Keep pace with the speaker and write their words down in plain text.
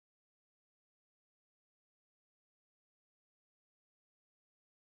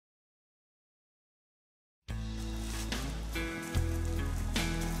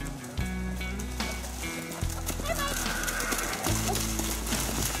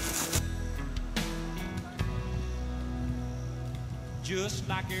Just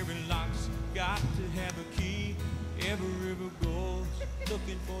like every lock's got to have a key, every river goes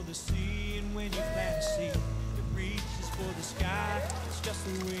looking for the sea, and when you plant a seed, it reaches for the sky. It's just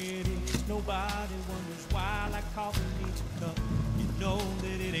the way it is. Nobody wonders why, like coffee needs a cup. You know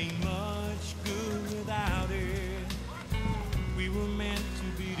that it ain't much good without it. We were meant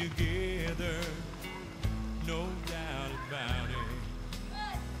to be together, no doubt about it.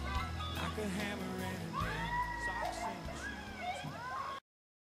 Like a hammer and a nail, socks and shoes.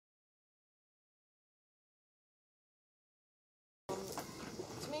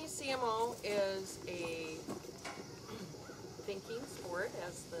 To me, CMO is a thinking sport,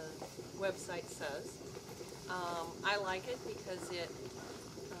 as the website says. I like it because it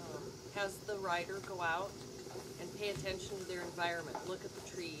has the rider go out and pay attention to their environment, look at the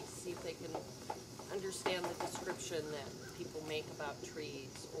trees, see if they can understand the description that people make about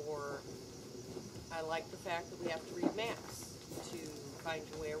trees. Or I like the fact that we have to read maps to find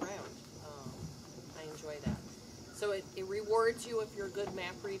your way around. I enjoy that. So it rewards you if you're a good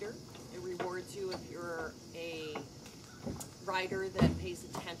map reader. It rewards you if you're a rider that pays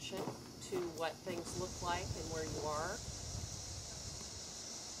attention to what things look like and where you are.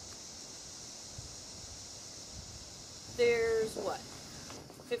 There's what,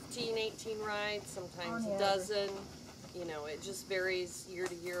 15, 18 rides, sometimes a dozen. You know, it just varies year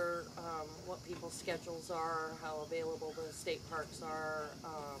to year what people's schedules are, how available the state parks are,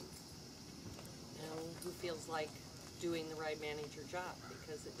 and who feels like doing the ride manager job,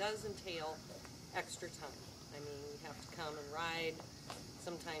 because it does entail extra time. I mean, you have to come and ride.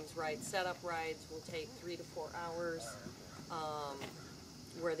 Sometimes setup rides will take 3 to 4 hours,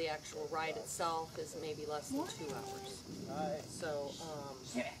 where the actual ride itself is maybe less than 2 hours. So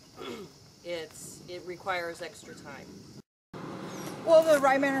it requires extra time. Well, the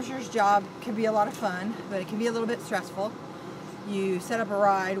ride manager's job can be a lot of fun, but it can be a little bit stressful. You set up a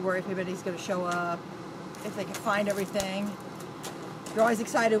ride where everybody's going to show up, if they can find everything. You're always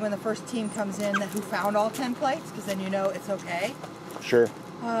excited when the first team comes in who found all 10 plates, because then you know it's okay. Sure.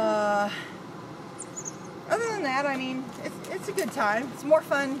 Other than that, I mean, it's a good time. It's more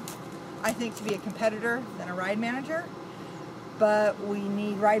fun, I think, to be a competitor than a ride manager. But we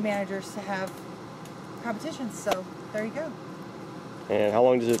need ride managers to have competitions, so there you go. And how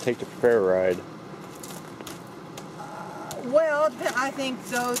long does it take to prepare a ride? Well, I think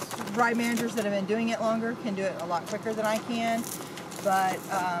those ride managers that have been doing it longer can do it a lot quicker than I can. But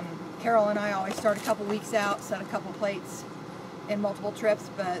Carol and I always start a couple weeks out, set a couple plates in multiple trips,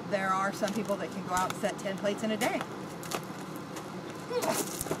 but there are some people that can go out and set 10 plates in a day.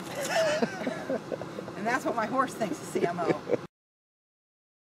 And that's what my horse thinks of CMO.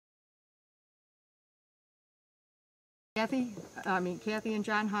 Kathy and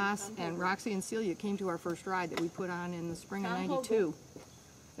John Haas and Roxy and Celia came to our first ride that we put on in the spring of '92.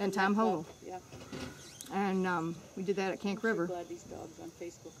 And Tom Hogle. Yeah. And we did that at Cank River.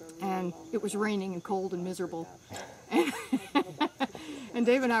 And it was raining and cold and miserable. And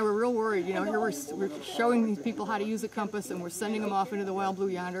Dave and I were real worried. You know, here we're showing these people how to use a compass, and we're sending them off into the wild blue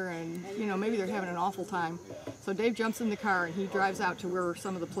yonder, and you know, maybe they're having an awful time. So Dave jumps in the car and he drives out to where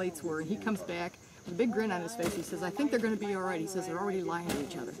some of the plates were, and he comes back with a big grin on his face. He says, "I think they're going to be all right." He says, "They're already lying to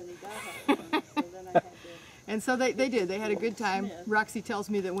each other." And so they did. They had a good time. Roxy tells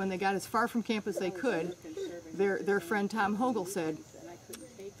me that when they got as far from camp as they could, their friend Tom Hogle said,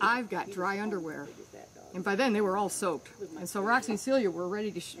 "I've got dry underwear." And by then they were all soaked. And so Roxy and Celia were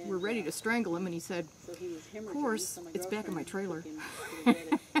ready to strangle him, and he said, "Of course, it's back in my trailer."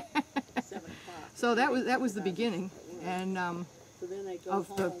 So that was the beginning and of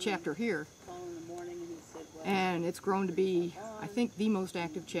the chapter here. And it's grown to be, I think, the most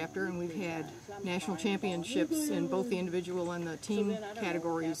active chapter, and we've had national championships in both the individual and the team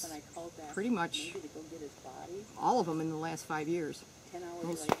categories, pretty much all of them in the last 5 years.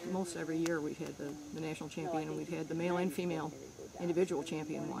 Most every year we've had the national champion, and we've had the male and female individual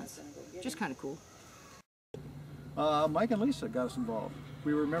champion once. Just kind of cool. Mike and Lisa got us involved.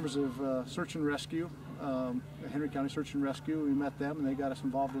 We were members of Search and Rescue, Henry County Search and Rescue. We met them and they got us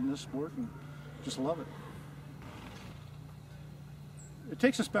involved in this sport and just love it. It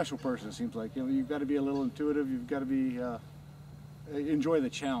takes a special person, it seems like. You know, you've got to be a little intuitive, you've got to be, enjoy the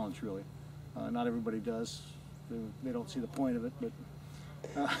challenge, really. Not everybody does. They don't see the point of it, but...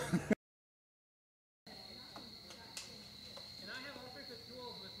 And I have all sorts of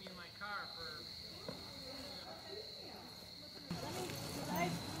tools with me in my car for...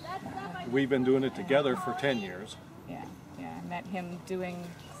 We've been doing it together for 10 years. Yeah, I met him doing,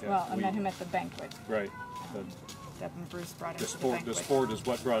 well, I met him at the banquet. Right. Deb and Bruce brought The into sport, is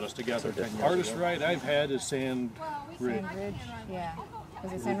what brought us together. The hardest ride I've had is Sand Ridge. Sand Ridge, yeah.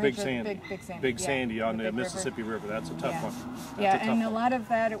 Was it With Sand Big Ridge or Sandy. Big Sandy? Big Yeah, Sandy on the the Big River. Mississippi River. That's a tough Yeah. one. That's Yeah, a tough and a one. lot of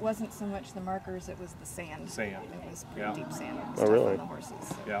that, it wasn't so much the markers, it was the sand. Sand. It was pretty Yeah. deep sand and Oh, stuff really? on the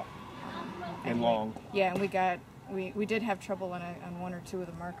horses. Yeah. And And we- long. Yeah, and we did have trouble on one or two of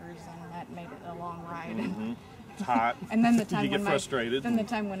the markers, and that made it a long ride. It's hot. And then the time you get when frustrated. then the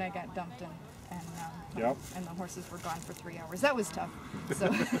time when I got dumped Yep. and the horses were gone for 3 hours. That was tough.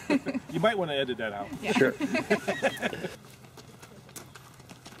 So You might want to edit that out. yeah. Sure. Been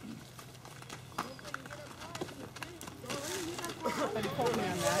quote me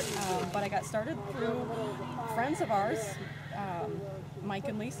on that, but I got started through friends of ours, Mike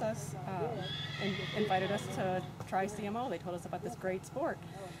and Lisa, invited us to try CMO. They told us about this great sport.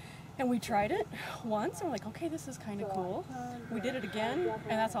 And we tried it once, and we're like, okay, this is kind of cool. We did it again,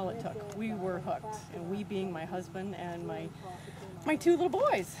 and that's all it took. We were hooked, and we being my husband and my two little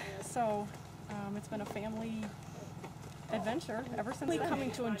boys. So it's been a family adventure ever since then.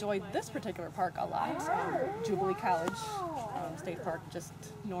 Coming to enjoy this particular park a lot. Jubilee College State Park, just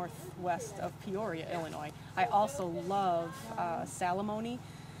northwest of Peoria, Illinois. I also love Salamone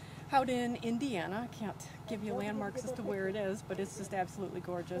out in Indiana. I can't give you landmarks as to where it is, but it's just absolutely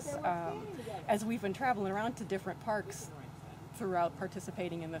gorgeous. As we've been traveling around to different parks throughout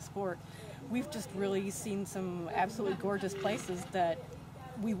participating in the sport, we've just really seen some absolutely gorgeous places that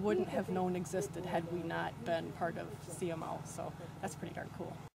we wouldn't have known existed had we not been part of CMO. So that's pretty darn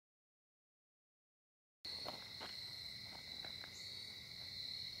cool.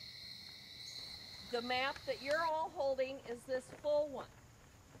 The map that you're all holding is this full one.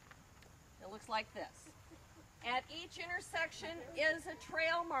 It looks like this. At each intersection is a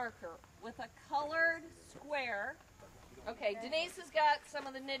trail marker with a colored square. Okay, Denise has got some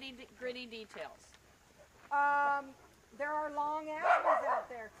of the nitty-gritty details. There are long avenues out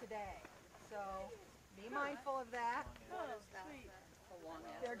there today, so be mindful of that.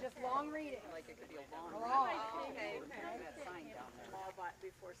 They're just long reading. Like it could be a long. Okay.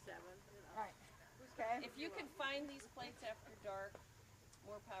 Before 7. Right. Okay. If you can find these plates after dark,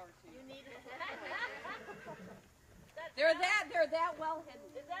 more power to you. They're that well hidden.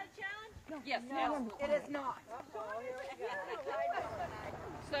 Is that a challenge? No. Yes, absolutely. It is not.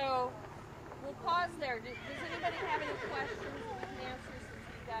 So we'll pause there. Does anybody have any questions that we can answer since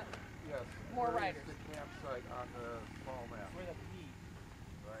we've got more riders? The campsite on the fall map. Where the P.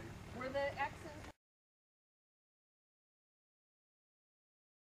 Right. Where the X's.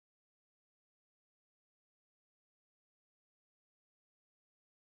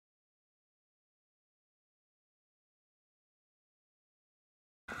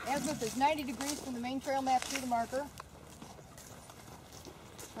 Azimuth is 90 degrees from the main trail map to the marker.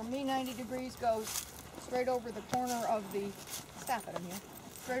 For me, 90 degrees goes straight over the corner of the, stop it, I'm here,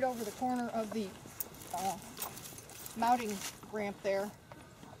 straight over the corner of the mounting ramp there.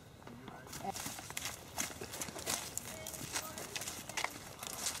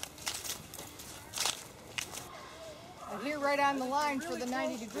 And here right on the line for the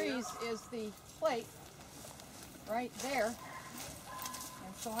 90 degrees is the plate, right there.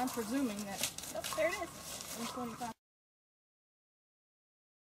 And so I'm presuming that, oh, there it is, 125.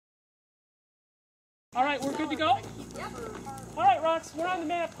 All right, we're good to go? Yep. All right, Rox, we're on the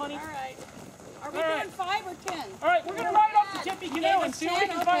map, honey. All right. Are we All doing 5 or 10? All right, we're going to ride up to Tippy Canoe and see what we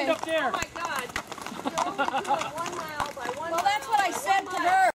can find up there. Oh my God. You're only doing 1 mile by 1 mile. Well, that's what I said to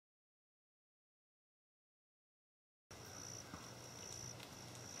her.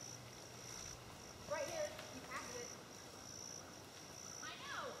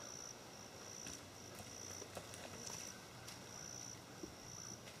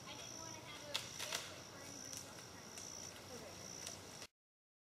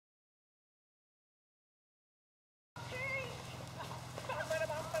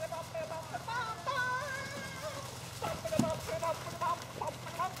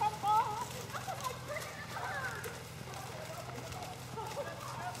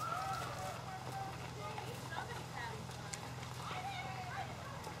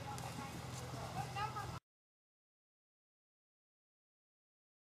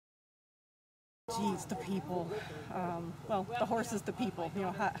 Geez, the people. Well, the horses, the people, you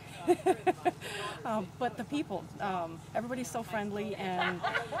know. But the people. Everybody's so friendly, and,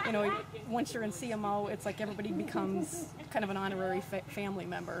 you know, once you're in CMO, it's like everybody becomes kind of an honorary family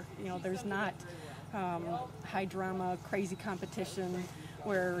member. You know, there's not high drama, crazy competition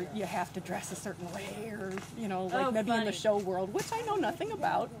where you have to dress a certain way, or, you know, like maybe in the show world, which I know nothing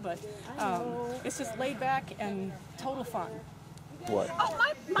about, but it's just laid back and total fun. What?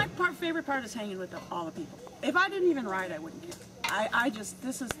 Oh, my favorite part is hanging with all the people. If I didn't even ride, I wouldn't care. I just,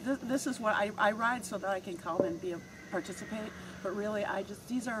 this is what I ride so that I can come and participate, but really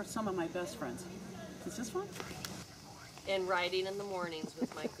these are some of my best friends. It's just fun. And riding in the mornings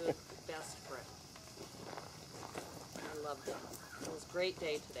with my good best friend. I loved it. It was a great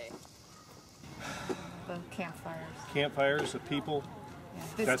day today. The campfires. Campfires, the people.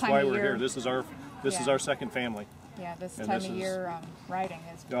 Yeah, that's why we're here. This is our second family. Yeah, this time of year, riding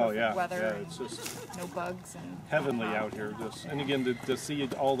is perfect weather. Yeah, it's just no bugs and heavenly out here. And again, to see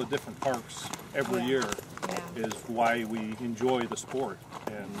all the different parks every year is why we enjoy the sport.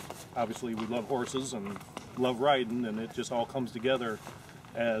 And obviously, we love horses and love riding, and it just all comes together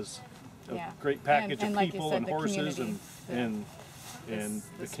as a great package of like people said, and horses and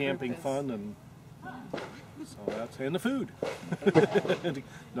the camping fun and. So that's and the food.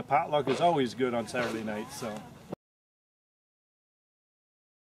 The potluck is always good on Saturday night. So.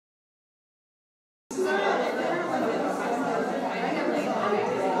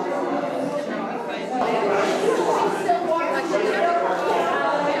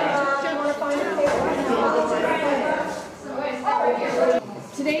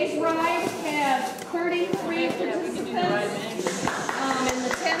 Today's ride had 33 participants in the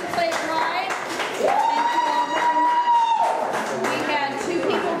 10-plate ride. We had 2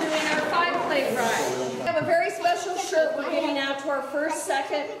 people doing our 5-plate ride. We have a very special shirt we're giving out to our first,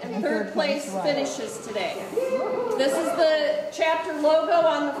 second, and third place finishes today. This is the chapter logo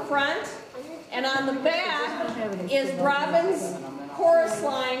on the front, and on the back is Robin's chorus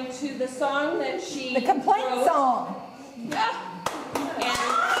line to the song that she The complaint wrote. song. Yeah. And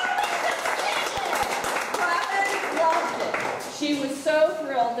Robin loved it. She was so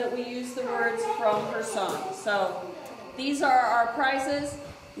thrilled that we used the words from her song. So these are our prizes.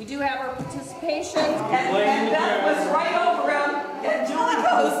 We do have our participation. And Beth was right over him, and Julie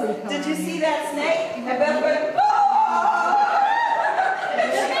goes, "Did you see that snake?" And Beth went, "Oh!"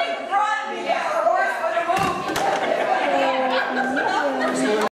 The snake brought me. Yeah, her horse would have moved.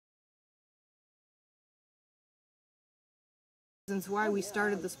 Why we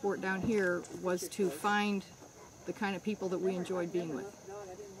started the sport down here was to find the kind of people that we enjoyed being with.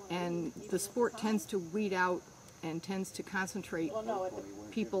 And the sport tends to weed out and tends to concentrate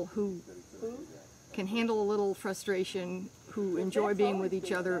people who can handle a little frustration, who enjoy being with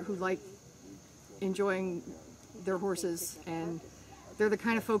each other, who like enjoying their horses, and they're the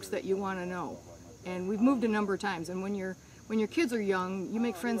kind of folks that you want to know. And we've moved a number of times, and when your kids are young, you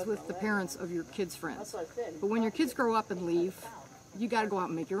make friends with the parents of your kids' friends. But when your kids grow up and leave, you got to go out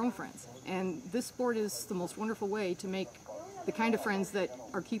and make your own friends. And this sport is the most wonderful way to make the kind of friends that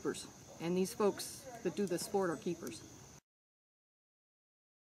are keepers. And these folks that do this sport are keepers.